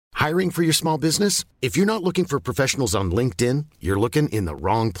Hiring for your small business? If you're not looking for professionals on LinkedIn, you're looking in the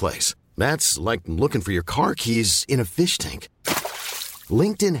wrong place. That's like looking for your car keys in a fish tank.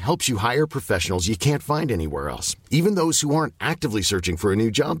 LinkedIn helps you hire professionals you can't find anywhere else, even those who aren't actively searching for a new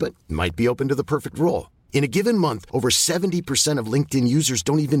job but might be open to the perfect role. In a given month, over 70% of LinkedIn users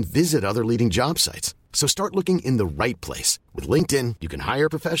don't even visit other leading job sites. So start looking in the right place. With LinkedIn, you can hire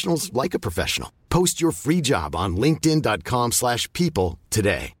professionals like a professional. Post your free job on linkedin.com/people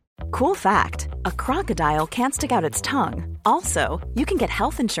today. Cool fact, a crocodile can't stick out its tongue. Also, you can get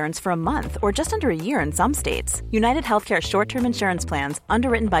health insurance for a month or just under a year in some states. United Healthcare short-term insurance plans,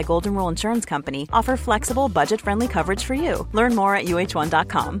 underwritten by Golden Rule Insurance Company, offer flexible, budget-friendly coverage for you. Learn more at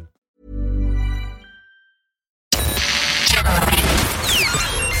uh1.com.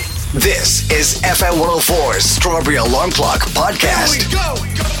 This is FM 104's Strawberry Alarm Clock Podcast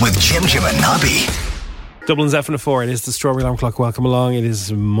with Jim and Nobby. Dublin's FM4, it is the Strawberry Alarm Clock. Welcome along. It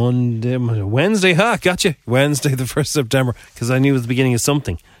is Wednesday. Gotcha. Wednesday, the 1st of September, because I knew it was the beginning of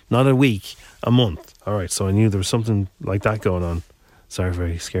something. Not a week, a month. All right, so I knew there was something like that going on. Sorry,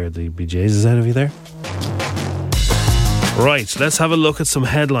 very scared the bejesus out of you there. Right, let's have a look at some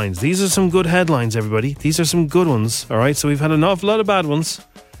headlines. These are some good headlines, everybody. These are some good ones. All right, so we've had an awful lot of bad ones.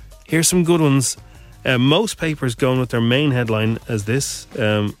 Here's some good ones. Most papers going with their main headline as this.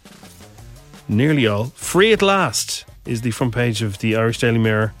 Nearly all. Free at last is the front page of the Irish Daily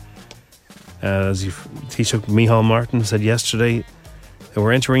Mirror. As Taoiseach Micheál Martin said yesterday,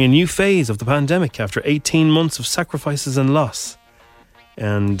 we're entering a new phase of the pandemic after 18 months of sacrifices and loss.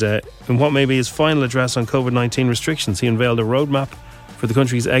 And in what may be his final address on COVID-19 restrictions, he unveiled a roadmap for the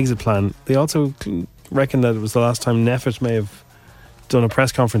country's exit plan. They also reckon that it was the last time NPHET may have done a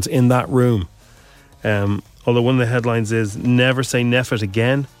press conference in that room. Although one of the headlines is "Never say NPHET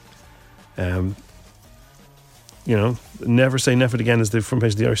again." Never say NPHET again is the front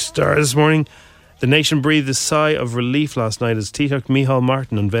page of the Irish Star this morning. The nation breathed a sigh of relief last night as Taoiseach Micheál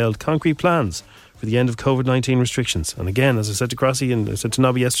Martin unveiled concrete plans for the end of COVID-19 restrictions. And again, as I said to Crossy and I said to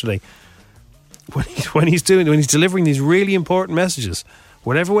Nobby yesterday, when he's delivering these really important messages,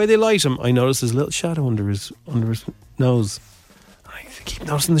 whatever way they light him, I notice his little shadow under his nose. I keep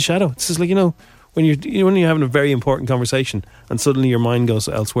noticing the shadow. It's just like, when you're having a very important conversation and suddenly your mind goes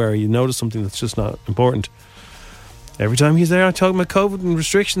elsewhere, you notice something that's just not important. Every time he's there talking about COVID and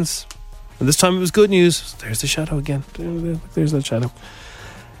restrictions, and this time it was good news. There's the shadow again. There's that shadow.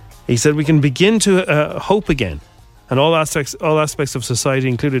 He said we can begin to hope again, and all aspects of society,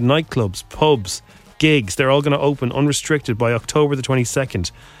 included nightclubs, pubs, gigs, they're all going to open unrestricted by October the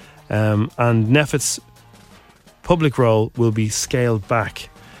 22nd, and NPHET's public role will be scaled back.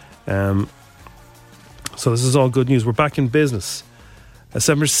 So this is all good news. We're back in business.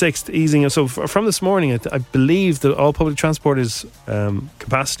 September 6th, easing. So from this morning, I believe that all public transport is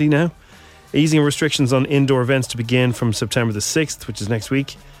capacity now. Easing of restrictions on indoor events to begin from September the 6th, which is next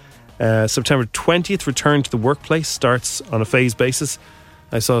week. September 20th, return to the workplace starts on a phased basis.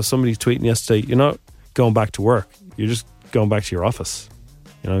 I saw somebody tweeting yesterday, you're not going back to work. You're just going back to your office.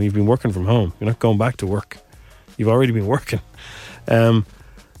 You've been working from home. You're not going back to work. You've already been working.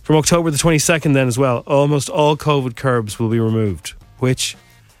 From October the 22nd then as well, almost all COVID curbs will be removed, which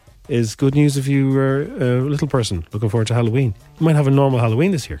is good news if you were a little person looking forward to Halloween. You might have a normal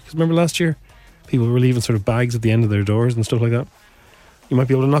Halloween this year, because remember last year people were leaving sort of bags at the end of their doors and stuff like that. You might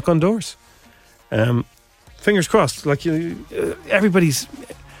be able to knock on doors. Fingers crossed. I think everybody's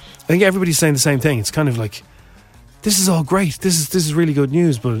saying the same thing. It's kind of like, this is all great, this is really good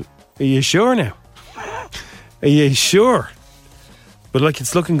news, but are you sure now? Are you sure? But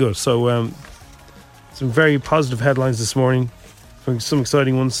it's looking good. So some very positive headlines this morning, some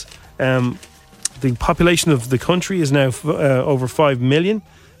exciting ones. The population of the country is now over 5 million.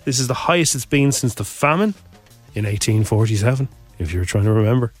 This is the highest it's been since the famine in 1847, if you're trying to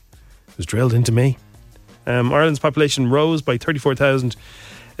remember. It was drilled into me. Ireland's population rose by 34,000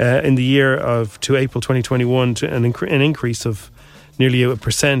 in the year to April 2021 to an increase of nearly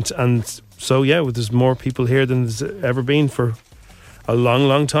 1%. And so, there's more people here than there's ever been for a long,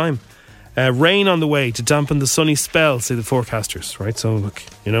 long time. Rain on the way to dampen the sunny spell, say the forecasters, right? So, look,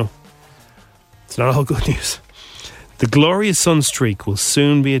 it's not all good news. The glorious sun streak will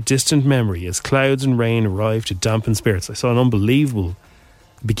soon be a distant memory as clouds and rain arrive to dampen spirits. I saw an unbelievable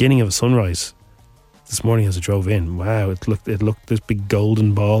beginning of a sunrise this morning as I drove in. Wow, it looked this big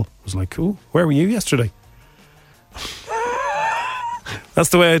golden ball. I was like, "Ooh, where were you yesterday?" That's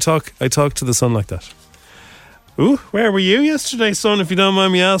the way I talk. I talk to the sun like that. Ooh, where were you yesterday, son, if you don't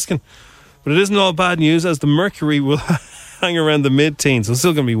mind me asking? But it isn't all bad news, as the mercury will hang around the mid-teens. So it's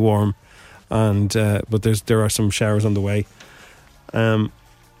still going to be warm, and but there are some showers on the way.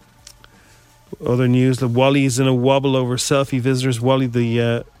 other news, the Wally's in a wobble over selfie visitors. Wally,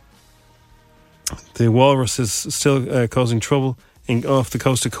 the walrus, is still causing trouble off the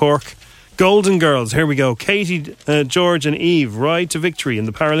coast of Cork. Golden Girls, here we go. Katie, George and Eve ride to victory in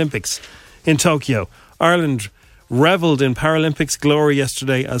the Paralympics in Tokyo. Ireland revelled in Paralympics glory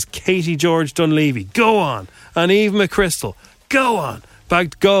yesterday as Katie George Dunleavy, go on, and Eve McChrystal, go on,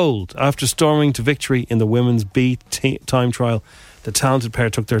 bagged gold after storming to victory in the women's B time trial. The talented pair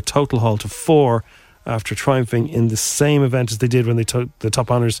took their total haul to 4 after triumphing in the same event as they did when they took the top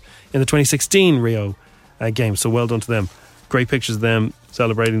honours in the 2016 Rio Games. So well done to them. Great pictures of them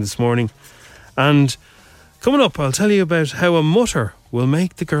celebrating this morning. And coming up, I'll tell you about how a mutter will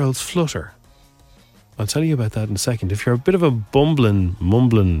make the girls flutter. I'll tell you about that in a second. If you're a bit of a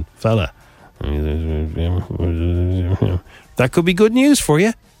mumbling fella, that could be good news for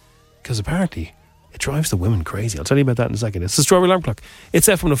you, because apparently it drives the women crazy. I'll tell you about that in a second. It's the Strawberry Alarm Clock. It's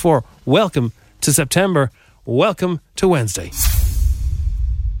F104. Welcome to September. Welcome to Wednesday.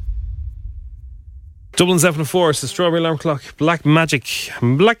 Dublin's F104. It's the Strawberry Alarm Clock. Black Magic.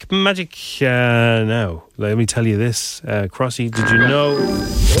 Now, let me tell you this. Crossy, did you know?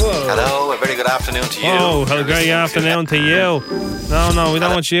 Whoa. Hello, a very good afternoon to you. Oh, hello, great afternoon to you. No, we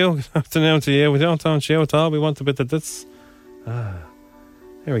don't want you. Good afternoon to you. We don't want you at all. We want a bit of this.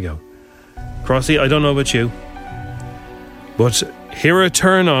 Here we go. Crossy, I don't know about you, but here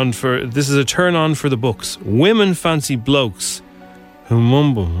this is a turn on for the books. Women fancy blokes who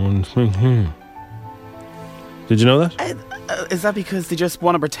mumble. Did you know that? Is that because they just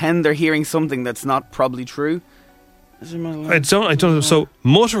want to pretend they're hearing something that's not probably true? I don't know. So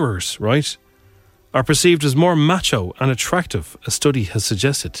mutterers, right, are perceived as more macho and attractive, a study has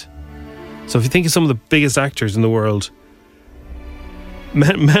suggested. So if you think of some of the biggest actors in the world,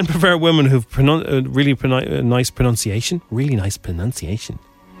 men prefer women who've really nice pronunciation. Really nice pronunciation.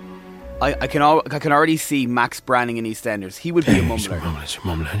 I can already see Max Branning in EastEnders. He would be a mumbler.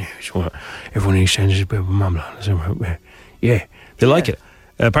 Everyone in EastEnders is a bit of a mumbler. Yeah, they like it.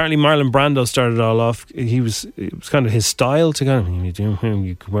 Apparently Marlon Brando started it all off. It was kind of his style to kind of, you can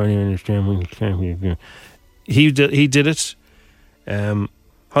understand when you can't. He did it.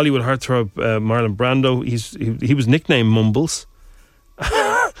 Hollywood heartthrob Marlon Brando. He was nicknamed Mumbles.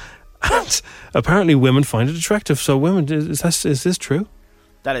 And apparently women find it attractive. So women, is this true?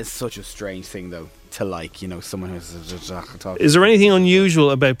 That is such a strange thing, though, to like, someone who's talking. Is there anything unusual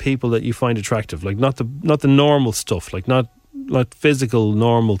about people that you find attractive? Like not the normal stuff, like not physical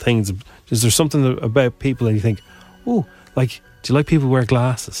normal things. Is there something about people that you think, oh, like, do you like people who wear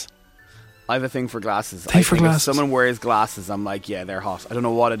glasses? I have a thing for glasses. If someone wears glasses, I'm like, yeah, they're hot. I don't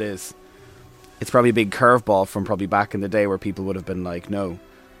know what it is. It's probably a big curveball from probably back in the day where people would have been like, no,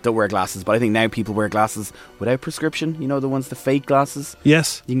 don't wear glasses. But I think now people wear glasses without prescription. The fake glasses.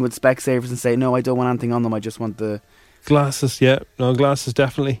 Yes. You can go to Specsavers and say, no, I don't want anything on them. I just want the glasses. Yeah, no, glasses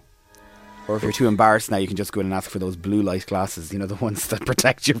definitely. Or if you're too embarrassed now, you can just go in and ask for those blue light glasses. The ones that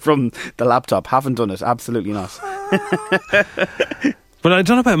protect you from the laptop. Haven't done it. Absolutely not. But I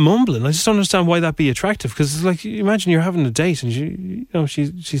don't know about mumbling. I just don't understand why that'd be attractive. Because it's like, imagine you're having a date and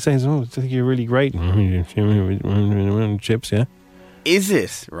she's saying, "Oh, I think you're really great." Chips, yeah. Is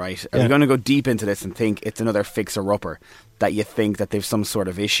it right? Are you going to go deep into this and think it's another fixer-upper? That you think that they've some sort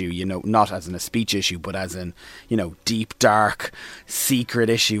of issue, not as in a speech issue, but as in, deep, dark,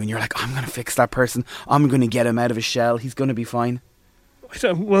 secret issue. And you're like, I'm going to fix that person. I'm going to get him out of his shell. He's going to be fine.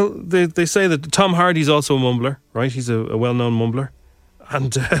 Well, they say that Tom Hardy's also a mumbler, right? He's a well-known mumbler.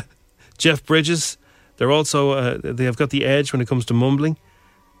 And Jeff Bridges, they're also, they have got the edge when it comes to mumbling.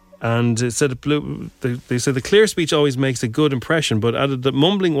 And it said they said the clear speech always makes a good impression, but added that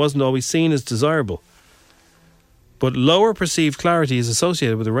mumbling wasn't always seen as desirable. But lower perceived clarity is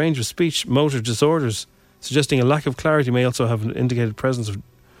associated with a range of speech motor disorders, suggesting a lack of clarity may also have an indicated presence of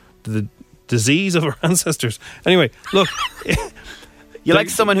the disease of our ancestors. Anyway, look. You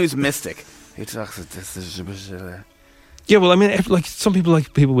like someone who's mystic. Yeah, well, I mean, like some people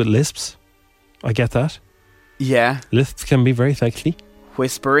like people with lisps. I get that. Yeah. Lisps can be very sexy.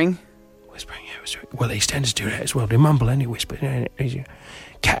 Whispering, yeah. Well, they tend to do that as well. They mumble and they whisper.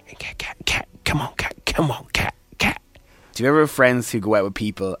 Cat, come on, cat. Do you ever have friends who go out with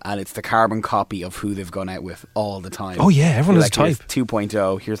people and it's the carbon copy of who they've gone out with all the time? Oh yeah, everyone has a type. Here's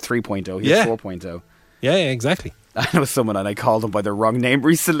 2.0, here's 3.0, here's 4.0. Yeah, exactly. I know someone and I called them by their wrong name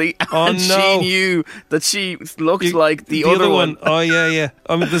recently. And she knew that she looked like the other one. Oh yeah.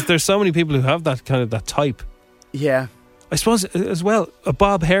 I mean, there's so many people who have that kind of that type. Yeah. I suppose as well, a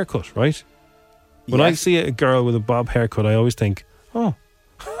bob haircut, right? When I see a girl with a bob haircut, I always think, oh,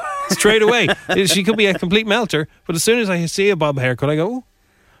 straight away. She could be a complete melter, but as soon as I see a bob haircut, I go, oh.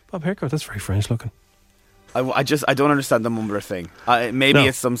 Bob haircut. That's very French looking. I don't understand the Mumbler thing. Maybe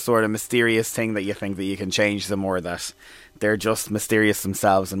it's some sort of mysterious thing that you think that you can change them, or that they're just mysterious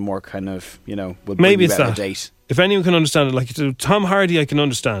themselves and more kind of, will bring maybe you it's out that. of date. If anyone can understand it, like Tom Hardy, I can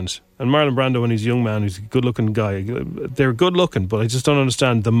understand, and Marlon Brando when he's a young man, who's a good-looking guy. They're good-looking, but I just don't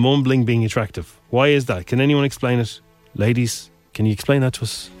understand the mumbling being attractive. Why is that? Can anyone explain it, ladies? Can you explain that to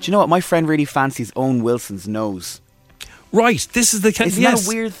us? Do you know what? My friend really fancies Owen Wilson's nose. Right, this is the Isn't that a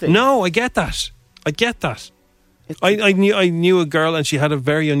weird thing? No, I get that. I knew a girl and she had a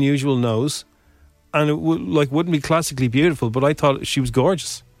very unusual nose, and it wouldn't be classically beautiful, but I thought she was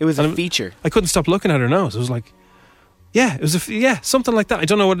gorgeous. It was a feature. I couldn't stop looking at her nose. It was like, something like that. I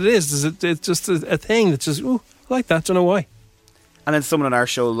don't know what it is. It's just a thing that's just I like that. Don't know why. And then someone on our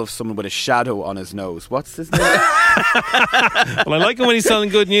show loves someone with a shadow on his nose. What's his name? Well, I like him when he's telling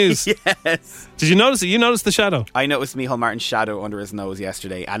good news. Yes. Did you notice it? You noticed the shadow? I noticed Micheál Martin's shadow under his nose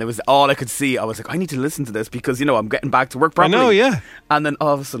yesterday, and it was all I could see. I was like, I need to listen to this because, I'm getting back to work properly. I know, yeah. And then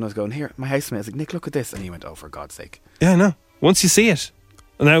all of a sudden I was going, here, my housemate. I was like, Nick, look at this. And he went, oh, for God's sake. Yeah, I know. Once you see it.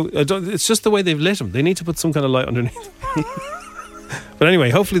 Now, it's just the way they've lit him. They need to put some kind of light underneath. But anyway,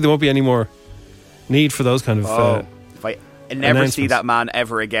 hopefully there won't be any more need for those kind of... if I never see that man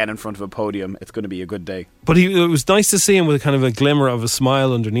ever again in front of a podium, it's going to be a good day. But it was nice to see him with kind of a glimmer of a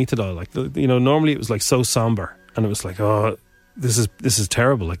smile underneath it all. Like, normally it was like so somber, and it was like, oh, this is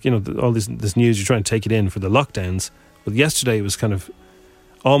terrible. Like, all this news, you're trying to take it in for the lockdowns. But yesterday it was kind of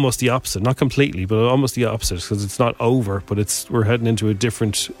almost the opposite. Not completely, but almost the opposite, because it's not over, but we're heading into a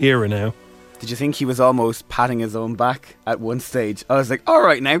different era now. Did you think he was almost patting his own back at one stage? I was like, all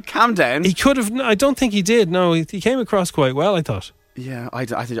right, now, calm down. He could have... I don't think he did. No, he came across quite well, I thought. Yeah, I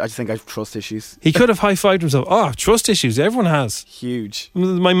just think I have trust issues. He could have high-fived himself. Oh, trust issues. Everyone has. Huge.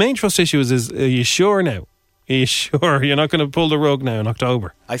 My main trust issue is are you sure now? Are you sure you're not going to pull the rug now in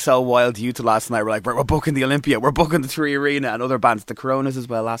October? I saw Wild Youth last night. We're like, we're booking the Olympia, we're booking the Three Arena, and other bands. The Coronas as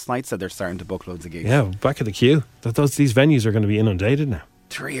well last night said they're starting to book loads of gigs. Yeah, back at the queue. These venues are going to be inundated now.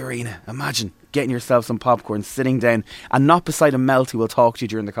 Three Arena. Imagine getting yourself some popcorn, sitting down, and not beside a melt who will talk to you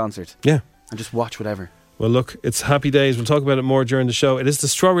during the concert. Yeah. And just watch whatever. Well, look, it's happy days. We'll talk about it more during the show. It is the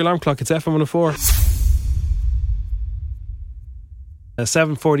Strawberry Alarm Clock. It's FM 104.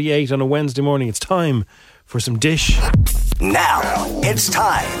 7:48 on a Wednesday morning. It's time for some dish. Now it's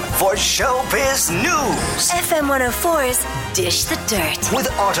time for Showbiz News. FM 104's Dish the Dirt. With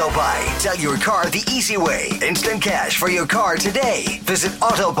Autobuy. Sell your car the easy way. Instant cash for your car today. Visit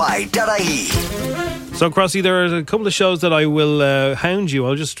autobuy.ie. So, Crossy, there are a couple of shows that I will hound you.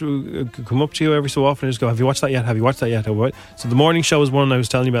 I'll just come up to you every so often and just go, have you watched that yet? Have you watched that yet? So the morning show is one I was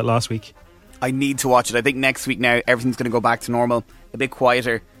telling you about last week. I need to watch it. I think next week now everything's going to go back to normal. A bit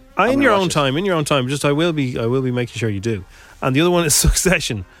quieter. In your own time. Just I will be making sure you do. And the other one is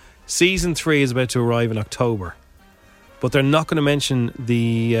Succession. Season 3 is about to arrive in October, but they're not going to mention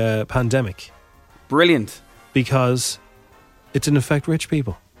the pandemic. Brilliant, because it didn't affect rich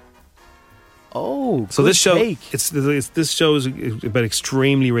people. Oh, so this show take. This show is about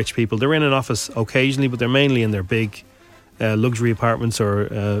extremely rich people. They're in an office occasionally, but they're mainly in their big luxury apartments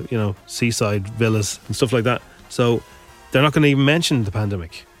or seaside villas and stuff like that. So they're not going to even mention the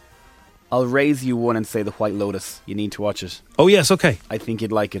pandemic. I'll raise you one and say The White Lotus. You need to watch it. Oh, yes, okay. I think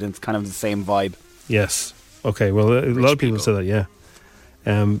you'd like it. It's kind of the same vibe. Yes. Okay, well, a lot of people say that, yeah.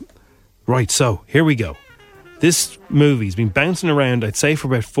 Right, so, here we go. This movie's been bouncing around, I'd say, for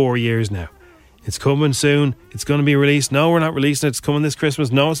about 4 years now. It's coming soon. It's going to be released. No, we're not releasing it. It's coming this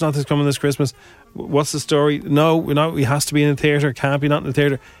Christmas. No, it's not coming this Christmas. What's the story? No, it has to be in the theatre. It can't be not in the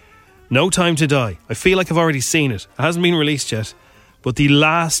theatre. No Time to Die. I feel like I've already seen it. It hasn't been released yet. But the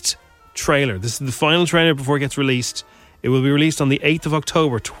last trailer, this is the final trailer before it gets released. It will be released on the 8th of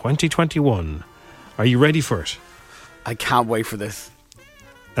October 2021. Are you ready for it? I can't wait for this.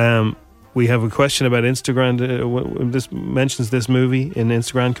 We have a question about Instagram. This mentions this movie in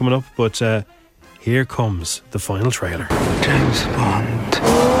Instagram coming up, but here comes the final trailer. James Bond.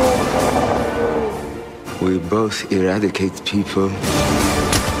 We both eradicate people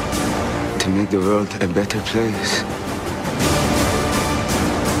to make the world a better place.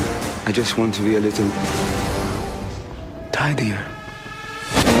 I just want to be a little tidier.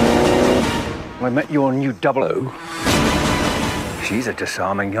 I met your new 00. She's a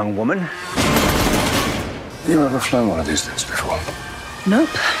disarming young woman. You ever flown one of these things before? Nope.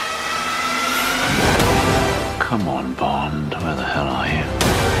 Come on, Bond. Where the hell are you?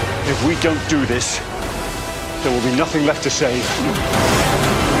 If we don't do this, there will be nothing left to save.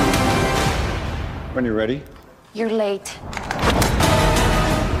 When you're ready. You're late.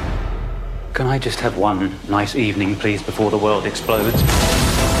 Can I just have one nice evening, please, before the world explodes?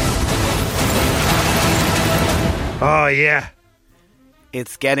 Oh, yeah.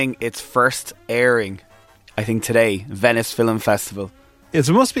 It's getting its first airing, I think today, Venice Film Festival. It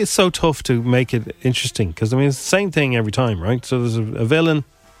must be so tough to make it interesting because, I mean, it's the same thing every time, right? So there's a villain,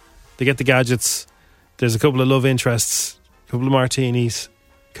 they get the gadgets, there's a couple of love interests, a couple of martinis,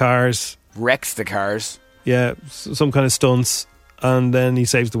 cars. Wrecks the cars. Yeah, some kind of stunts, and then he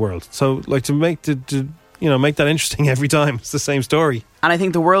saves the world. So, like, to make make that interesting every time, it's the same story. And I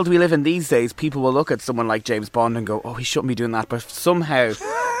think the world we live in these days, people will look at someone like James Bond and go, oh, he shouldn't be doing that, but somehow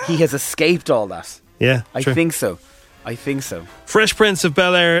he has escaped all that. Yeah, I think so. Fresh Prince of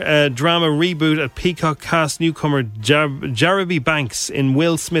Bel-Air drama reboot at Peacock cast newcomer Jarabi Banks in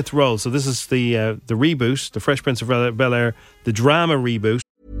Will Smith role. So this is the reboot, the Fresh Prince of Bel-Air, the drama reboot.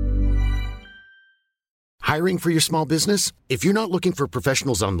 Hiring for your small business? If you're not looking for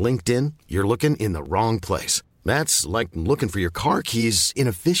professionals on LinkedIn, you're looking in the wrong place. That's like looking for your car keys in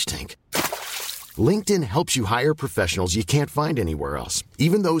a fish tank. LinkedIn helps you hire professionals you can't find anywhere else,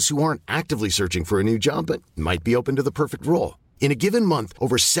 even those who aren't actively searching for a new job but might be open to the perfect role. In a given month,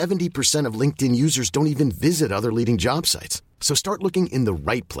 over 70% of LinkedIn users don't even visit other leading job sites. So start looking in the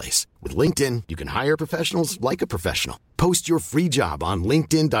right place. With LinkedIn, you can hire professionals like a professional. Post your free job on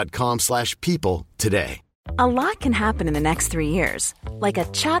linkedin.com/people today. A lot can happen in the next 3 years. Like a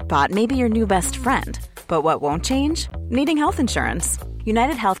chatbot may be your new best friend. But what won't change? Needing health insurance.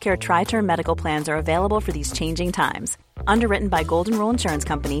 United Healthcare Tri-Term Medical Plans are available for these changing times. Underwritten by Golden Rule Insurance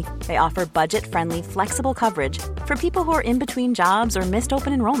Company, they offer budget-friendly, flexible coverage for people who are in between jobs or missed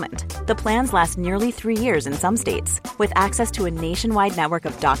open enrollment. The plans last nearly 3 years in some states, with access to a nationwide network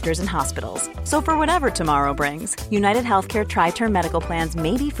of doctors and hospitals. So for whatever tomorrow brings, United Healthcare Tri-Term Medical Plans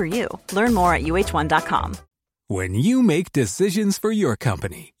may be for you. Learn more at uh1.com. When you make decisions for your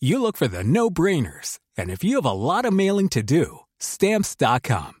company, you look for the no-brainers. And if you have a lot of mailing to do,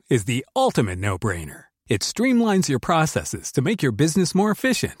 Stamps.com is the ultimate no-brainer. It streamlines your processes to make your business more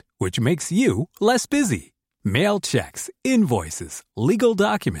efficient, which makes you less busy. Mail checks, invoices, legal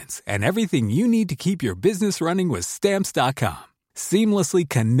documents, and everything you need to keep your business running with Stamps.com. Seamlessly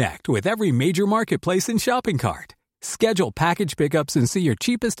connect with every major marketplace and shopping cart. Schedule package pickups and see your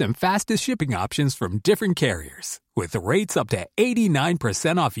cheapest and fastest shipping options from different carriers, with rates up to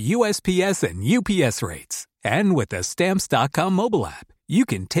 89% off USPS and UPS rates. And with the Stamps.com mobile app, you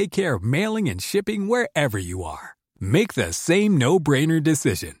can take care of mailing and shipping wherever you are. Make the same no-brainer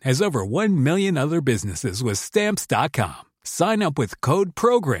decision as over 1 million other businesses with Stamps.com. Sign up with code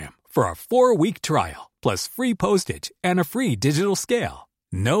PROGRAM for a 4-week trial, plus free postage and a free digital scale.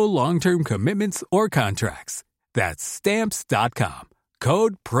 No long-term commitments or contracts. That's Stamps.com.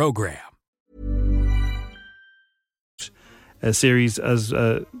 Code PROGRAM. A series as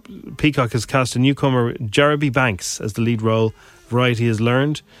Peacock has cast a newcomer, Jarabi Banks, as the lead role. Variety has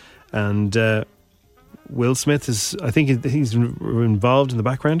learned, and Will Smith is, I think he's involved in the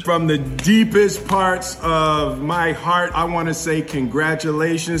background. From the deepest parts of my heart, I want to say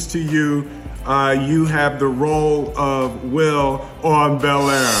congratulations to you. You have the role of Will on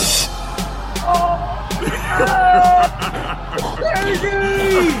Bel-Air.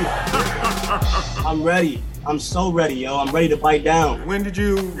 I'm ready. I'm so ready, yo. I'm ready to bite down. When did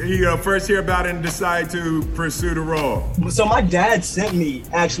you first hear about it and decide to pursue the role? So my dad sent me,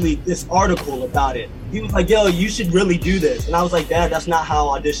 actually, this article about it. He was like, yo, you should really do this. And I was like, Dad, that's not how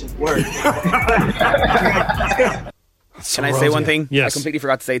auditions work. Can I say one thing? Yes. I completely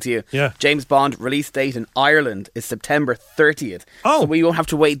forgot to say to you. Yeah. James Bond release date in Ireland is September 30th. Oh. So we won't have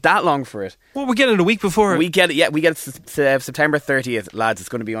to wait that long for it. Well, we get it a week before. We get it September 30th, lads. It's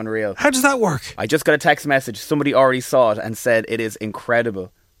going to be unreal. How does that work? I just got a text message. Somebody already saw it and said it is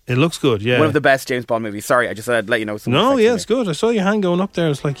incredible. It looks good, yeah. One of the best James Bond movies. Sorry, I just said I'd let you know. No, yeah, it's good. I saw your hand going up there.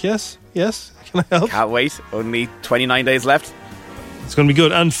 It's like, yes, can I help? Can't wait. Only 29 days left. It's going to be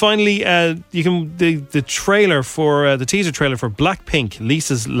good. And finally, you can the trailer for the teaser trailer for Blackpink,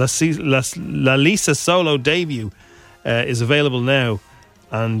 Lisa's La Lisa solo debut, is available now.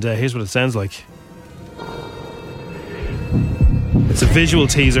 And here's what it sounds like. It's a visual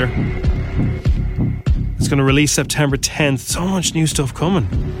teaser. It's going to release September 10th. So much new stuff coming.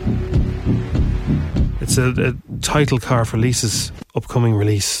 It's a title car for Lisa's upcoming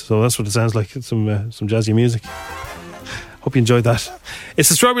release. So that's what it sounds like. It's some jazzy music. Hope you enjoyed that. It's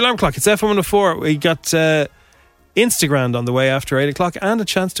the Strawberry Alarm Clock. It's FM104. We got Instagram on the way after 8 o'clock and a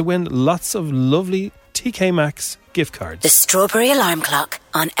chance to win lots of lovely TK Maxx gift cards. The Strawberry Alarm Clock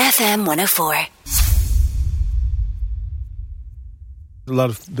on FM104. A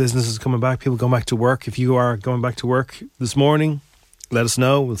lot of businesses coming back, people going back to work. If you are going back to work this morning, let us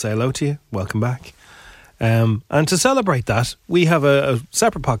know. We'll say hello to you. Welcome back. And to celebrate that, we have a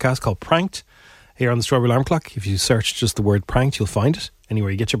separate podcast called Pranked. here on the Strawberry Alarm Clock. If you search just the word pranked, you'll find it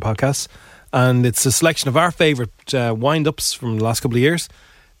anywhere you get your podcasts. And it's a selection of our favourite wind-ups from the last couple of years.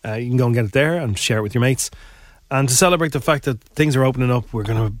 You can go and get it there and share it with your mates. And to celebrate the fact that things are opening up, we're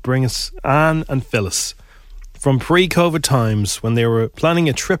going to bring us Anne and Phyllis from pre-COVID times when they were planning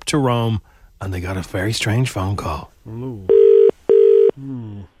a trip to Rome and they got a very strange phone call.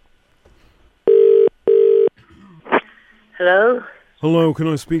 Hello? Hello, can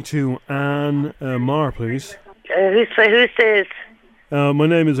I speak to Anne Marr, please? Who's this? My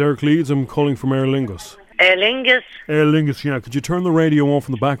name is Eric Leeds. I'm calling from Aer Lingus. Aer Lingus? Aer Lingus, yeah. Could you turn the radio off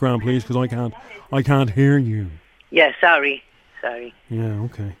in the background, please? Because I can't hear you. Yeah, sorry. Yeah,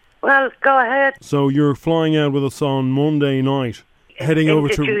 okay. Well, go ahead. So you're flying out with us on Monday night, heading over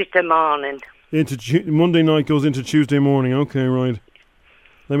to Tuesday morning. Monday night goes into Tuesday morning. Okay, right.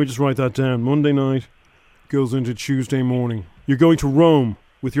 Let me just write that down. Monday night goes into Tuesday morning. You're going to Rome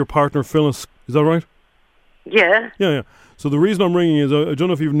with your partner Phyllis. Is that right? Yeah. Yeah. So the reason I'm ringing is I don't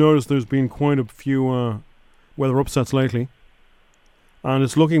know if you've noticed there's been quite a few weather upsets lately. And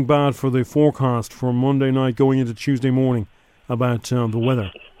it's looking bad for the forecast for Monday night going into Tuesday morning about the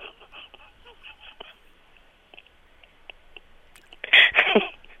weather.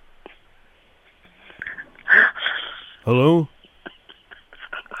 Hello?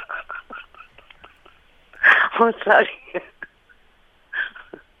 Oh, sorry.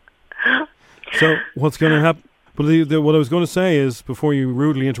 So what's going to happen? But what I was going to say is, before you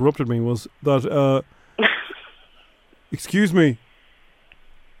rudely interrupted me, was that... excuse me.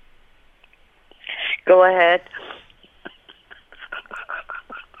 Go ahead.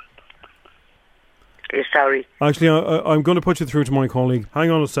 Sorry. Actually, I'm going to put you through to my colleague.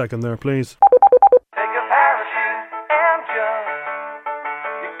 Hang on a second there, please. Take a parachute and jump.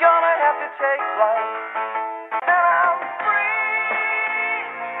 You're gonna have to take flight. And I'm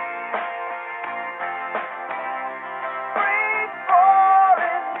free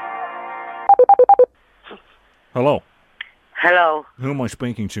falling. Hello. Hello. Who am I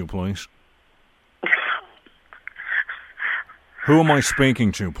speaking to, please? Who am I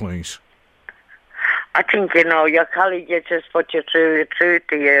speaking to, please? I think you know your colleague just put you through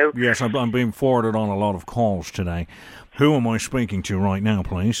to you. Yes, I'm being forwarded on a lot of calls today. Who am I speaking to right now,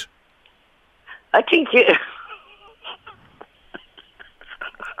 please? I think you...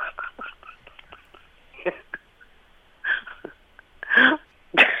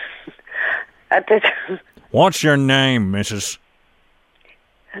 What's your name, Mrs.?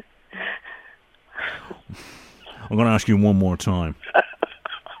 I'm going to ask you one more time.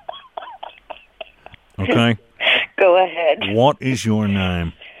 Okay? Go ahead. What is your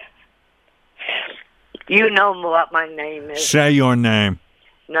name? You know what my name is. Say your name.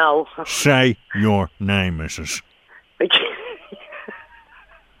 No. Say your name, Mrs.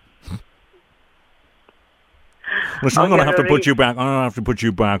 Listen, I'm going to have to put you back. I'm going to have to put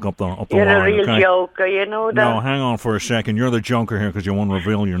you back up the You're line. a real okay? joker, you know that? No, hang on for a second. You're the joker here because you won't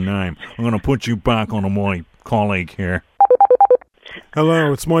reveal your name. I'm going to put you back on my colleague here.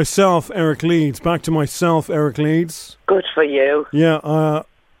 Hello, it's myself, Eric Leeds. Back to myself, Eric Leeds. Good for you. Yeah,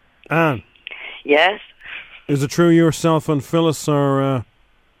 Anne. Yes? Is it true yourself and Phyllis are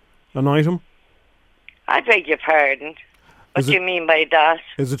an item? I beg your pardon. What do you mean by that?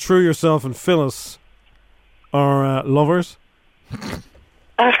 Is it true yourself and Phyllis are lovers?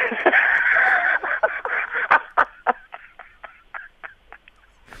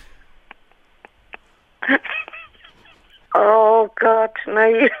 Oh, God,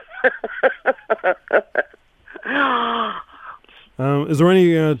 no. Is there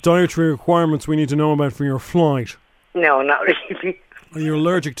any dietary requirements we need to know about for your flight? No, not really. Are you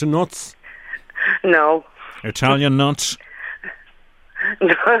allergic to nuts? No. Italian nuts?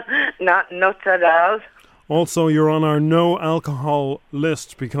 No, not nuts at all. Also, you're on our no alcohol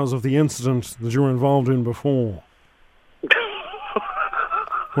list because of the incident that you were involved in before.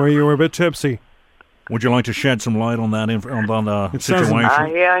 Where you were a bit tipsy. Would you like to shed some light on that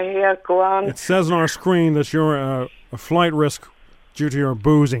situation? Yeah, go on. It says on our screen that you're a flight risk due to your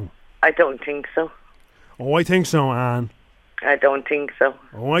boozing. I don't think so. Oh, I think so, Anne. I don't think so.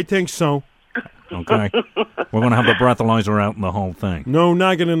 Oh, I think so. Okay. We're going to have the breathalyzer out and the whole thing. No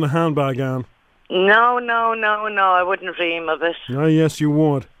nagging in the handbag, Anne. No, I wouldn't dream of it. Oh, yes, you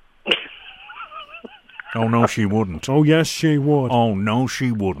would. Oh, no, she wouldn't. Oh, yes, she would. Oh, no,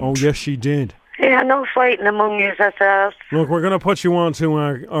 she wouldn't. Oh, yes, she did. Yeah, no fighting among yourselves. Look, we're going to put you on to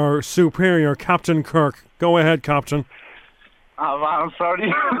our superior, Captain Kirk. Go ahead, Captain. Oh, I'm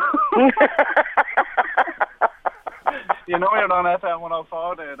sorry. You know you're on FM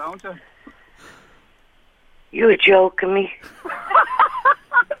 104 there, don't you? You're joking me.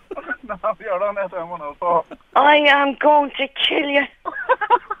 No. You're on FM 104. I am going to kill you.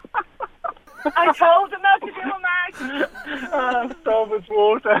 I told him not to do it, Mark. So much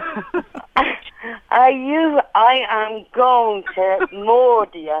water. I am going to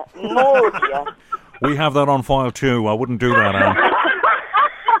murder you. We have that on file too. I wouldn't do that, Anne.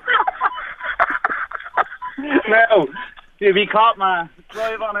 No, you'll be caught, man.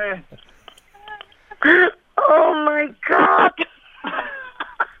 Drive on here. Oh my God.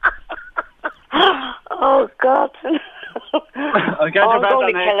 Oh God. I'll get you back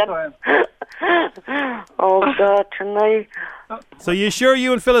on next time. Oh God, tonight. So you sure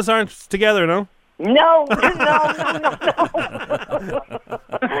you and Phyllis aren't together, no? No.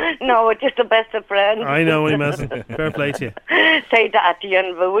 No, we're just the best of friends. I know, I'm messing. Fair play to you. Say that at the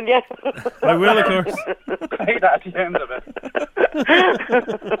end, will you? I will, of course. Say that at the end of it.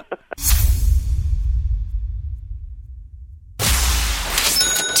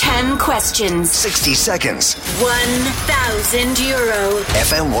 10 questions. 60 seconds. €1,000.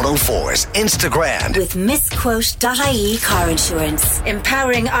 FM 104's Instagram. With misquote.ie car insurance.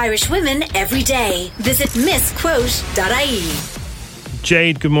 Empowering Irish women every day. Visit misquote.ie.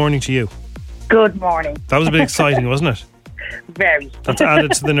 Jade, good morning to you. Good morning. That was a bit exciting, wasn't it? Very. That's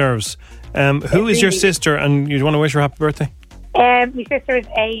added to the nerves. Who is your sister, and you want to wish her happy birthday? My sister is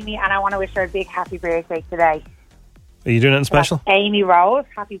Amy, and I want to wish her a big happy birthday today. Are you doing anything special? Amy Rose,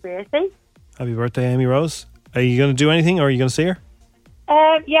 happy birthday. Happy birthday, Amy Rose. Are you going to do anything, or are you going to see her?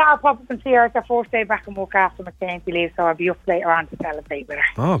 Yeah, I'll pop up and see her. It's her first day back in work after maternity leave, so I'll be up later on to celebrate with her.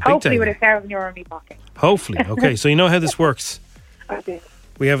 Oh, big Hopefully day. with €1,000 in my pocket. Hopefully. Okay, so you know how this works. I do.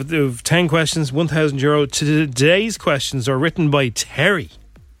 We have 10 questions, €1,000. Today's questions are written by Terry.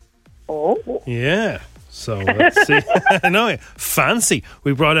 Oh. Yeah. So let's see. I know. Fancy.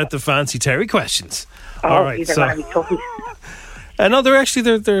 We brought out the fancy Terry questions. All right. These are going to be toughies. No, they're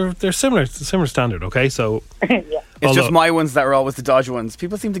actually they're similar. It's a similar standard. Okay, so It's just my ones that are always the dodgy ones.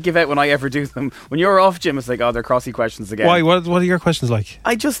 People seem to give out when I ever do them. When you're off, Jim, it's like, oh, they're crossy questions again. Why? What are your questions like?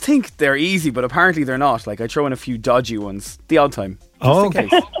 I just think they're easy, but apparently they're not. Like, I throw in a few dodgy ones the odd time. Oh, in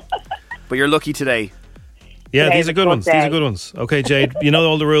case. But you're lucky today. Yeah, Today's these are good ones. These are good ones. Okay, Jade, you know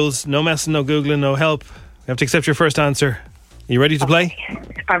all the rules. No messing, no Googling, no help. You have to accept your first answer. You ready to play?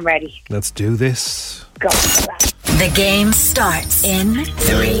 I'm ready. Let's do this. Go. The game starts in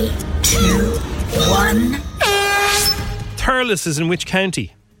 3, 2, 1. Thurles is in which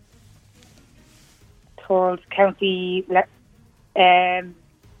county? Towards County Leinster.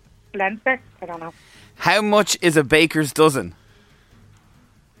 I don't know. How much is a baker's dozen?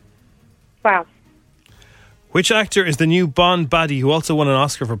 12. Which actor is the new Bond baddie who also won an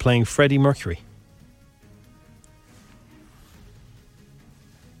Oscar for playing Freddie Mercury?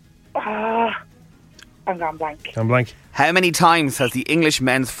 I'm gone blank. I'm blank. How many times has the English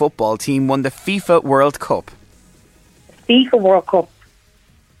men's football team won the FIFA World Cup? FIFA World Cup.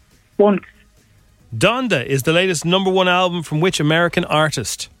 Once. Donda is the latest #1 album from which American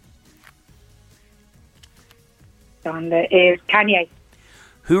artist? Donda is Kanye.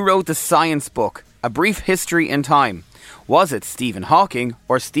 Who wrote the science book, A Brief History in Time? Was it Stephen Hawking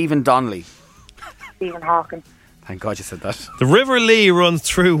or Stephen Donnelly? Stephen Hawking. Thank God you said that. The River Lee runs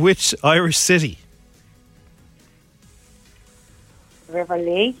through which Irish city? River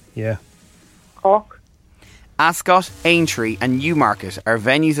Lee. Yeah. Cork. Ascot, Aintree and Newmarket are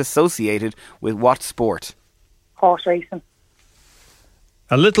venues associated with what sport? Horse racing.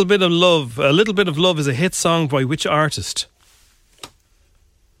 A Little Bit of Love. A Little Bit of Love is a hit song by which artist?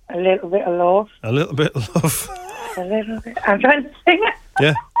 A little bit of love. A Little Bit of Love. A little bit. I'm trying to sing it.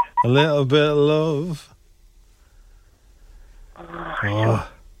 Yeah. A Little Bit of Love. Oh.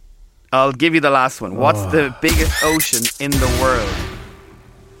 I'll give you the last one. What's the biggest ocean in the world?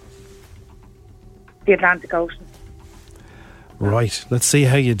 The Atlantic Ocean. Right. Let's see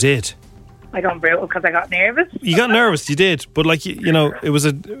how you did. I got brutal because I got nervous. You got nervous, you did. But like, you know, it was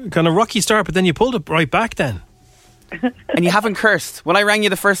a kind of rocky start, but then you pulled it right back then. And you haven't cursed. When I rang you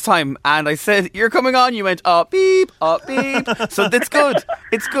the first time and I said, you're coming on, you went, oh, beep, oh, beep. So it's good.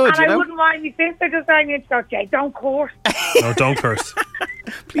 It's good, And you know? I wouldn't mind my sister just rang me and said, Jay, don't curse. No, don't curse.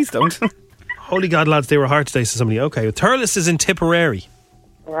 Please don't. Holy God, lads, they were hard today, says somebody. Okay, Thurles is in Tipperary.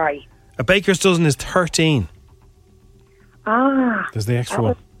 Right. A baker's dozen is 13. There's the extra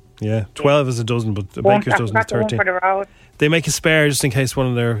one. Yeah, 12 is a dozen, but a baker's dozen is 13. For the road. They make a spare just in case one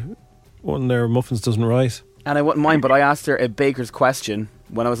of their muffins doesn't rise. And I wouldn't mind, but I asked her a baker's question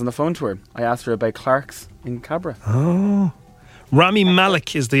when I was on the phone to her. I asked her about Clark's in Cabra. Oh. Rami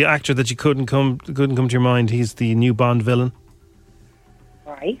Malek is the actor that you couldn't come to your mind. He's the new Bond villain.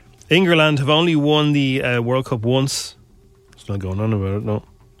 Right. England have only won the World Cup once. It's not going on about it, no.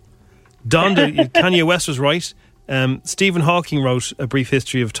 Donda, Kanye West was right. Stephen Hawking wrote A Brief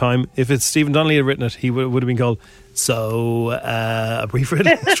History of Time. If it's Stephen Donnelly had written it, he would have been called A Brief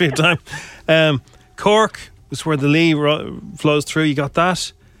History of Time. Cork was where the Lee flows through. You got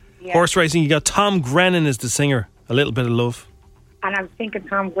that. Yeah. Horse racing, you got Tom Grennan as the singer. A Little Bit of Love. And I was thinking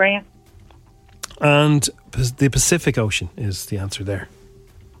Tom Graham. And the Pacific Ocean is the answer there.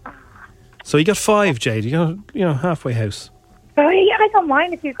 So you got 5, Jade. You got, halfway house. So I don't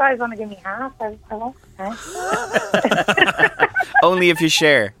mind if you guys want to give me half. I won't. Only if you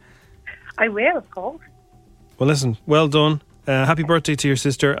share. I will, of course. Well, listen, well done. Happy birthday to your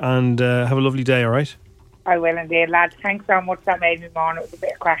sister, and have a lovely day, all right? I will indeed, lads. Thanks so much. That made me mourn. It was a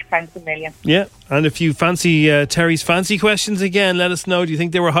bit of crack. Thanks a million. Yeah, and if you fancy Terry's fancy questions again, let us know. Do you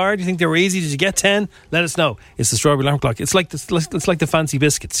think they were hard? Do you think they were easy? Did you get 10? Let us know. It's the Strawberry Alarm Clock. It's like the fancy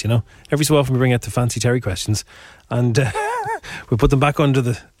biscuits, Every so often we bring out the fancy Terry questions, and we put them back under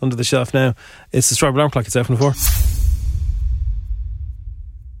the shelf now. It's the Strawberry Alarm Clock. It's F4.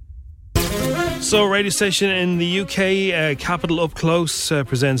 So, radio station in the UK, Capital Up Close,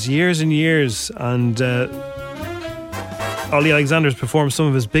 presents Years and Years, and Ollie Alexander's performed some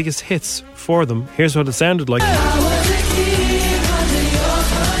of his biggest hits for them. Here's what it sounded like.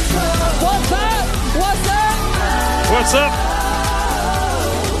 What's up?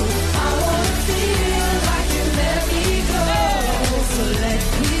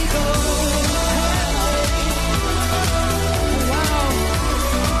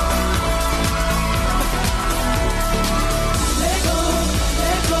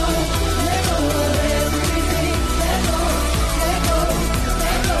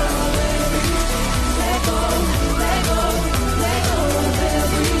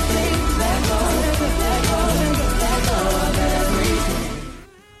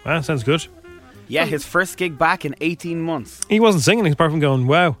 Wow, sounds good. Yeah, his first gig back in 18 months. He wasn't singing apart from going,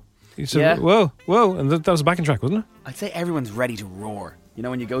 wow. He said, whoa, and that was a backing track, wasn't it? I'd say everyone's ready to roar.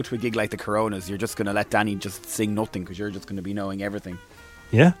 When you go to a gig like the Coronas, you're just going to let Danny just sing nothing because you're just going to be knowing everything.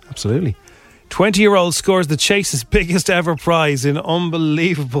 Yeah, absolutely. 20-year-old scores the Chase's biggest ever prize in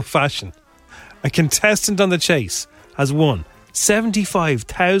unbelievable fashion. A contestant on the Chase has won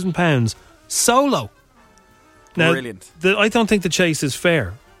 £75,000 solo. Now, brilliant. I don't think the Chase is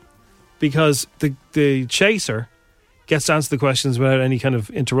fair, because the chaser gets to answer the questions without any kind of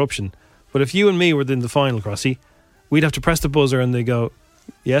interruption. But if you and me were in the final, Crossy, we'd have to press the buzzer and they go,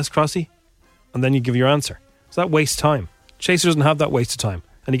 yes, Crossy? And then you give your answer. So that wastes time. Chaser doesn't have that waste of time.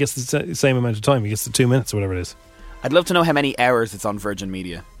 And he gets the same amount of time. He gets the 2 minutes or whatever it is. I'd love to know how many hours it's on Virgin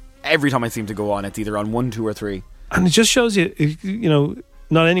Media. Every time I seem to go on, it's either on 1, 2 or 3. And it just shows you,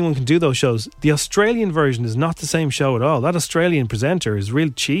 not anyone can do those shows. The Australian version is not the same show at all. That Australian presenter is real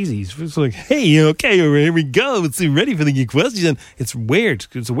cheesy. It's like, hey, okay, here we go. It's ready for the question. It's weird.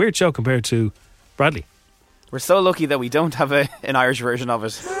 It's a weird show compared to Bradley. We're so lucky that we don't have an Irish version of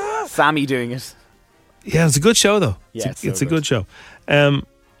it. Sammy doing it. Yeah, it's a good show though. Yeah, it's a good show.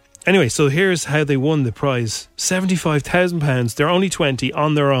 Anyway, so here's how they won the prize. £75,000. They're only 20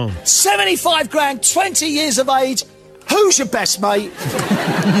 on their own. 75 grand, 20 years of age. Who's your best mate?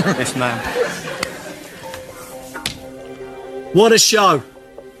 This man. What a show.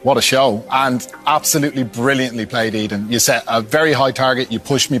 What a show. And absolutely brilliantly played, Eden. You set a very high target. You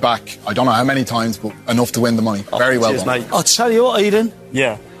pushed me back. I don't know how many times, but enough to win the money. Very well done. Mate. I'll tell you what, Eden.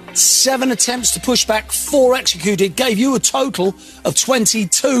 Yeah. 7 attempts to push back, 4 executed. Gave you a total of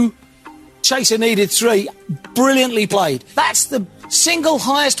 22. Chaser needed 3. Brilliantly played. That's the single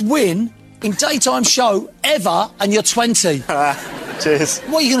highest win in daytime show ever, and you're 20. Cheers.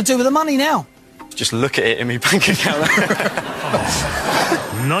 What are you going to do with the money now? Just look at it in my bank account.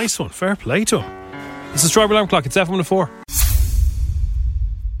 Nice one. Fair play to him. It's the Strawberry Alarm Clock. It's F104.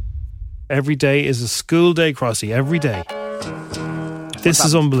 Every day is a school day, Crossy. Every day. This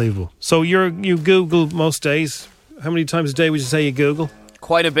is unbelievable. So you Google most days. How many times a day would you say you Google?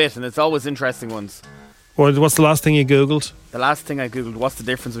 Quite a bit, and it's always interesting ones. Or what's the last thing you Googled? The last thing I Googled, what's the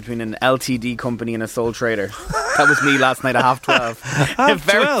difference between an LTD company and a sole trader? That was me last night at 12:30.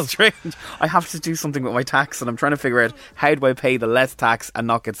 Very strange. I have to do something with my tax, and I'm trying to figure out how do I pay the less tax and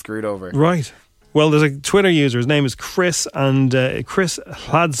not get screwed over. Right. Well, there's a Twitter user. His name is Chris, and Chris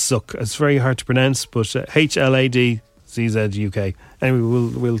Hladsuk. It's very hard to pronounce, but HLADZZUK. Anyway,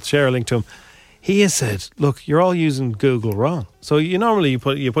 we'll share a link to him. He has said, look, you're all using Google wrong. So you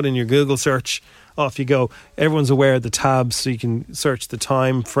put in your Google search, off you go. Everyone's aware of the tabs, so you can search the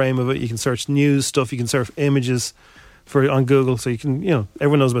time frame of it. You can search news stuff. You can search images on Google. So you can,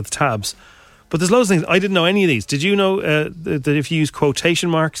 everyone knows about the tabs. But there's loads of things. I didn't know any of these. Did you know that if you use quotation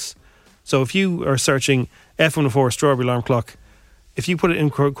marks, so if you are searching F104 Strawberry Alarm Clock, if you put it in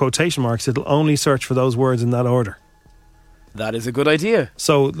quotation marks, it'll only search for those words in that order. That is a good idea.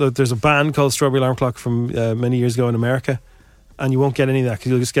 So there's a band called Strawberry Alarm Clock from many years ago in America, and you won't get any of that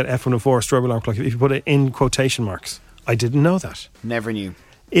because you'll just get F104 Strawberry Alarm Clock if you put it in quotation marks. I didn't know that. Never knew.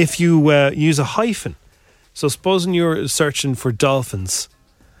 If you use a hyphen, so supposing you're searching for dolphins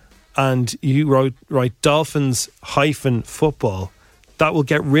and you write dolphins hyphen football, that will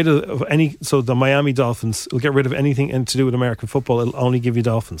get rid of any. So the Miami Dolphins will get rid of anything to do with American football. It'll only give you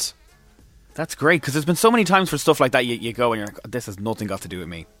dolphins. That's great, because there's been so many times for stuff like that you go and you're like, this has nothing got to do with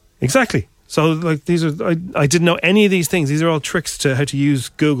me. Exactly. So like these are, I didn't know any of these things. These are all tricks to how to use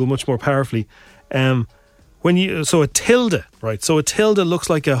Google much more powerfully. So a tilde, right? So a tilde looks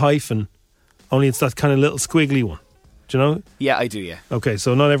like a hyphen, only it's that kind of little squiggly one. Do you know? Yeah, I do, yeah. Okay,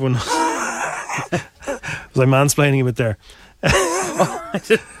 so not everyone was I mansplaining a bit there?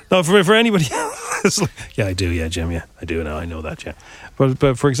 No, for anybody else. Yeah, I do, yeah, Jim, yeah. I do now, I know that, yeah.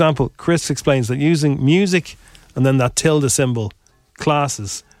 But for example, Chris explains that using music and then that tilde symbol,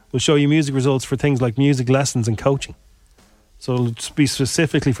 classes, will show you music results for things like music lessons and coaching. So it'll be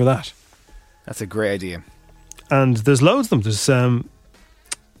specifically for that. That's a great idea. And there's loads of them.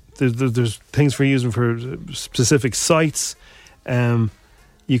 There's things for using for specific sites.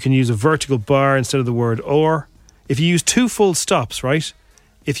 You can use a vertical bar instead of the word or. If you use 2 full stops, right?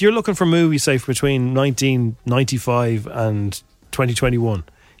 If you're looking for movies, say, between 1995 and 2021,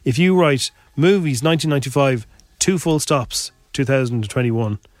 if you write movies 1995, 2 full stops,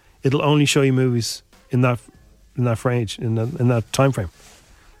 2021, it'll only show you movies in that range, in that time frame.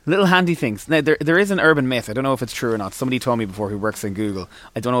 Little handy things. Now, there is an urban myth. I don't know if it's true or not. Somebody told me before who works in Google.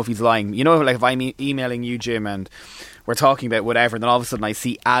 I don't know if he's lying. You know, like if I'm emailing you, Jim, and we're talking about whatever, and then all of a sudden I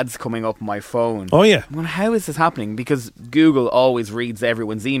see ads coming up on my phone. Oh, yeah. I'm going, how is this happening? Because Google always reads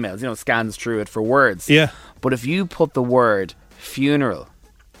everyone's emails, scans through it for words. Yeah. But if you put the word funeral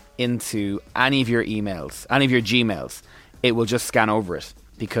into any of your emails, any of your Gmails, it will just scan over it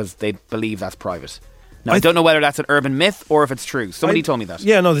because they believe that's private. Now, I don't know whether that's an urban myth or if it's true. Somebody told me that.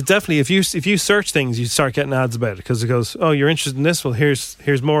 Yeah, no, definitely. If you search things, you start getting ads about it because it goes, oh, you're interested in this? Well,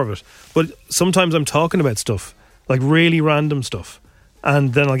 here's more of it. But sometimes I'm talking about stuff, like really random stuff,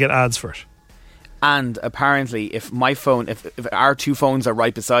 and then I'll get ads for it. And apparently, if my phone, if our 2 phones are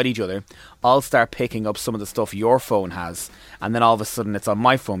right beside each other, I'll start picking up some of the stuff your phone has, and then all of a sudden it's on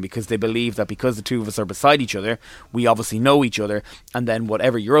my phone because they believe that because the 2 of us are beside each other, we obviously know each other, and then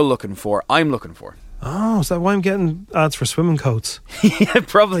whatever you're looking for, I'm looking for. Oh, is that why I'm getting ads for swimming coats? Yeah, it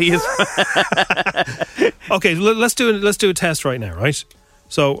probably is. Okay, let's do a test right now, right?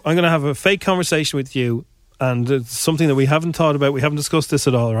 So I'm going to have a fake conversation with you, and it's something that we haven't thought about. We haven't discussed this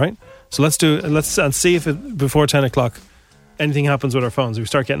at all, right? So let's see if before 10 o'clock anything happens with our phones. We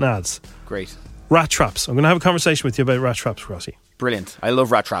start getting ads. Great. Rat traps. I'm going to have a conversation with you about rat traps, Crossy. Brilliant. I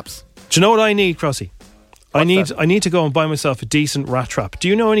love rat traps. Do you know what I need, Crossy? I need to go and buy myself a decent rat trap. Do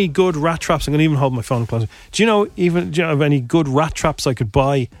you know any good rat traps? I'm going to even hold my phone closer. Do you have any good rat traps I could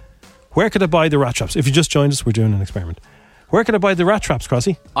buy? Where could I buy the rat traps? If you just joined us, we're doing an experiment. Where could I buy the rat traps,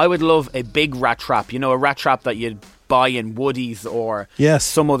 Crossy? I would love a big rat trap. A rat trap that you'd buy in Woodies or yes,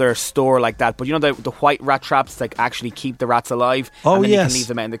 some other store like that. But the white rat traps that actually keep the rats alive. Oh, and then yes. you can leave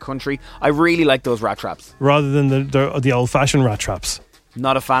them out in the country. I really like those rat traps. Rather than the old-fashioned rat traps.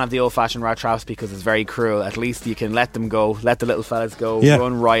 Not a fan of the old-fashioned rat traps because it's very cruel. At least you can let them go, let the little fellas go,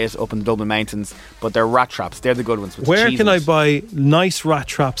 run riot up in the Dublin Mountains. But they're rat traps. They're the good ones. With Where can I buy nice rat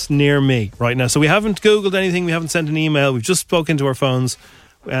traps near me right now? So we haven't Googled anything. We haven't sent an email. We've just spoken to our phones.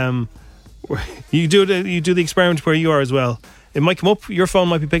 You do the experiment where you are as well. It might come up. Your phone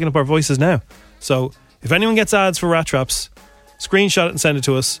might be picking up our voices now. So if anyone gets ads for rat traps, screenshot it and send it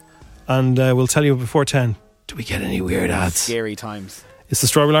to us, and we'll tell you before 10. Do we get any weird ads? Scary times. It's the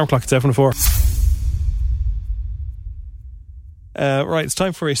Strawberry Alarm Clock. It's F104. Right, it's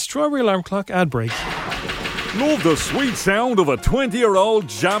time for a Strawberry Alarm Clock ad break. Love the sweet sound of a 20-year-old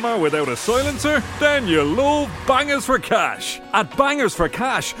jammer without a silencer? Then you love Bangers for Cash. At Bangers for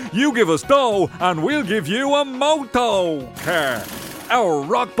Cash, you give us dough and we'll give you a moto car. Our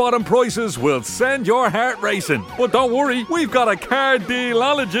rock-bottom prices will send your heart racing. But don't worry, we've got a car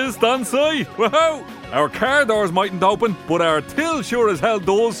dealologist on site. Woohoo! Our car doors mightn't open, but our till sure as hell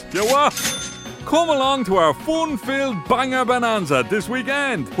does. You what? Come along to our fun-filled Banger Bonanza this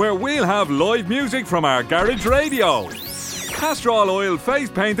weekend, where we'll have live music from our garage radio, castor oil face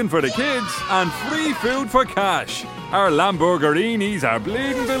painting for the kids, and free food for cash. Our Lamborghinis are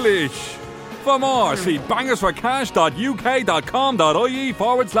bleeding delish. For more, see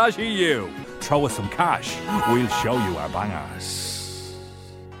bangersforcash.uk.com.ie/EU. Throw us some cash. We'll show you our bangers.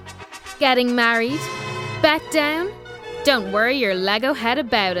 Getting married? Bet down? Don't worry your Lego head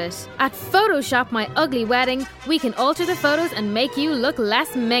about it. At Photoshop My Ugly Wedding, we can alter the photos and make you look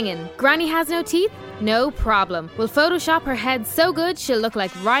less mingin'. Granny has no teeth? No problem. We'll Photoshop her head so good she'll look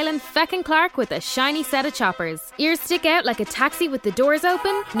like Ryland feckin' Clark with a shiny set of choppers. Ears stick out like a taxi with the doors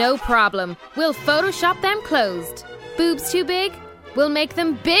open? No problem. We'll Photoshop them closed. Boobs too big? We'll make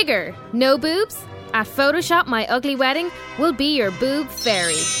them bigger. No boobs? At Photoshop My Ugly Wedding, we'll be your boob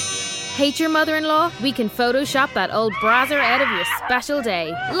fairy. Hate your mother-in-law? We can Photoshop that old brazzer out of your special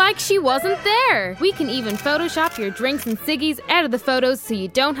day. Like she wasn't there. We can even Photoshop your drinks and ciggies out of the photos so you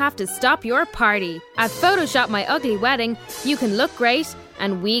don't have to stop your party. At Photoshop My Ugly Wedding, you can look great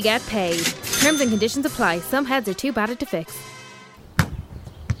and we get paid. Terms and conditions apply. Some heads are too battered to fix.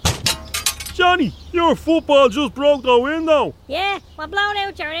 Johnny, your football just broke the window. Yeah, we're blown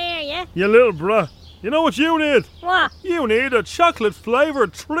out your ear, yeah? You little bruh. You know what you need? What? You need a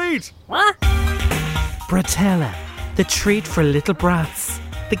chocolate-flavoured treat. What? Bratella, the treat for little brats.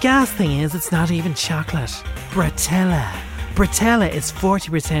 The gas thing is it's not even chocolate. Bratella. Bratella is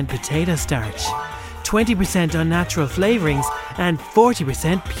 40% potato starch, 20% unnatural flavourings, and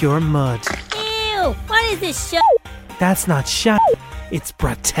 40% pure mud. Ew, what is this shit? That's not shit. It's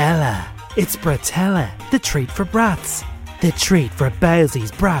Bratella. It's Bratella, the treat for brats. The treat for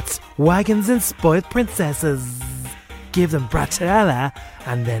bowsies, brats, wagons and spoiled princesses. Give them Bratella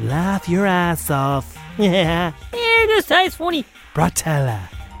and then laugh your ass off. Yeah. Yeah, this tastes funny. Bratella.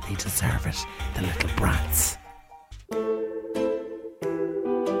 They deserve it, the little brats.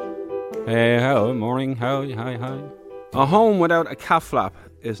 Hey, hello, morning, hi. A home without a cat flap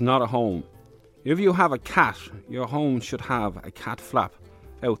is not a home. If you have a cat, your home should have a cat flap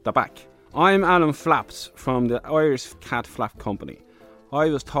out the back. I'm Alan Flaps from the Irish Cat Flap Company. I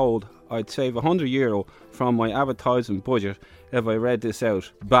was told I'd save €100 from my advertising budget if I read this out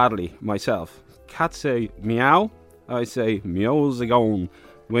badly myself. Cats say meow, I say meows a gone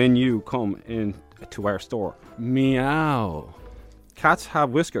when you come in to our store. Meow. Cats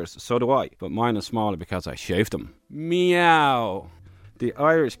have whiskers, so do I, but mine are smaller because I shaved them. Meow. The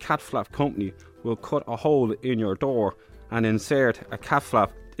Irish Cat Flap Company will cut a hole in your door and insert a cat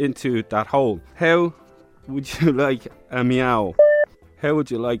flap into that hole. How would you like a meow? How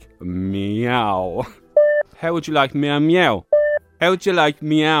would you like a meow? How would you like meow meow? How would you like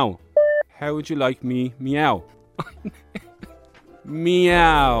meow? How would you like me meow?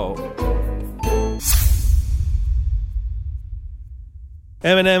 Meow.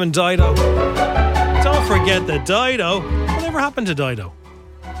 Eminem and Dido. Don't forget the Dido. Whatever happened to Dido?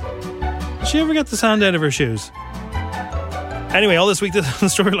 Did she ever get the sand out of her shoes? Anyway, all this week on the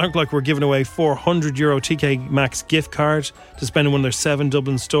Strawberry Alarm Clock, we're giving away €400 TK Maxx gift card to spend in one of their 7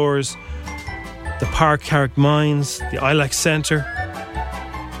 Dublin stores. The Park Carrick Mines, the Ilex Centre,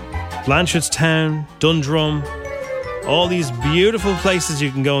 Blanchardstown, Dundrum. All these beautiful places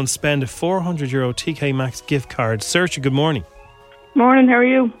you can go and spend a €400 TK Maxx gift card. Saoirse, good morning. Morning, how are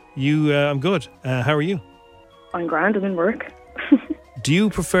you? I'm good. How are you? I'm grand, I'm in work. Do you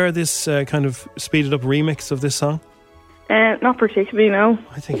prefer this kind of speeded up remix of this song? Not particularly, no.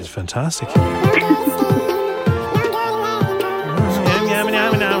 I think it's fantastic.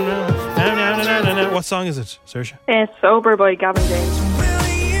 What song is it, Saoirse? It's Sober by Gavin James.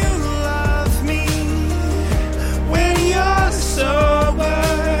 When you're sober.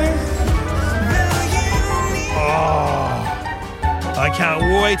 I can't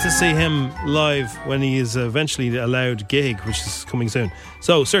wait to see him live when he is eventually allowed gig, which is coming soon.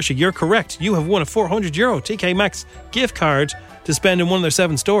 So, Saoirse, you're correct. You have won a €400 TK Maxx gift card to spend in one of their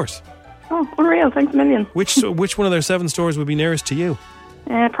 7 stores. Oh, unreal. Thanks a million. Which one of their 7 stores would be nearest to you?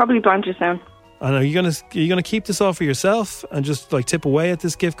 Probably Blanchardstown. And are you gonna keep this all for yourself and just like tip away at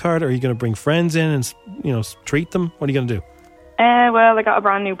this gift card, or are you gonna bring friends in and treat them? What are you gonna do? Well, I got a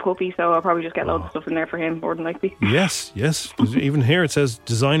brand new puppy, so I'll probably just get loads of stuff in there for him, more than likely. Yes. Even here it says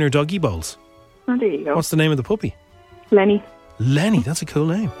designer doggy bowls. Oh, there you go. What's the name of the puppy? Lenny. Lenny, that's a cool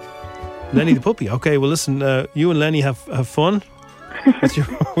name. Lenny the puppy. Okay, well listen, you and Lenny have fun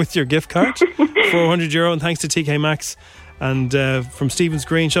with your gift card. €400, and thanks to TK Maxx. And from Stephen's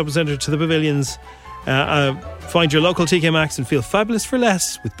Green Shopping Centre to the Pavilions, find your local TK Maxx and feel fabulous for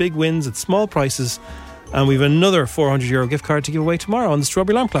less with big wins at small prices. And we've another €400 gift card to give away tomorrow on the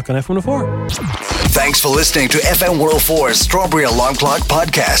Strawberry Alarm Clock on FM104. Thanks for listening to FM104's Strawberry Alarm Clock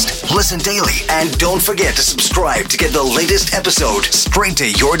podcast. Listen daily and don't forget to subscribe to get the latest episode straight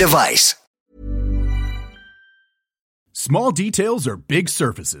to your device. Small details are big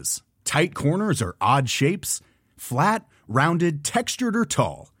surfaces. Tight corners are odd shapes. Flat, rounded, textured, or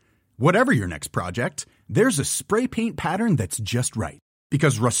tall. Whatever your next project, there's a spray paint pattern that's just right.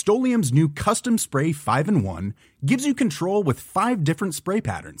 Because Rust-Oleum's new Custom Spray 5-in-1 gives you control with 5 different spray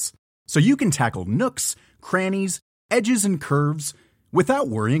patterns. So you can tackle nooks, crannies, edges, and curves without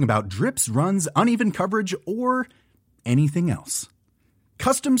worrying about drips, runs, uneven coverage, or anything else.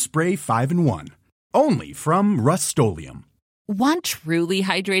 Custom Spray 5-in-1. Only from Rust-Oleum. Want truly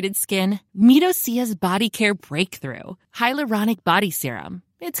hydrated skin? Meet Osea's Body Care Breakthrough Hyaluronic Body Serum.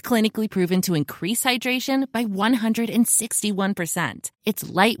 It's clinically proven to increase hydration by 161%. It's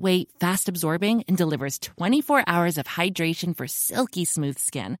lightweight, fast-absorbing, and delivers 24 hours of hydration for silky smooth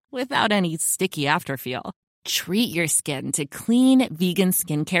skin without any sticky afterfeel. Treat your skin to clean, vegan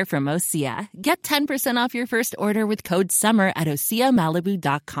skincare from Osea. Get 10% off your first order with code SUMMER at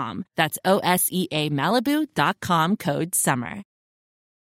OseaMalibu.com. That's OSEA Malibu.com, code SUMMER.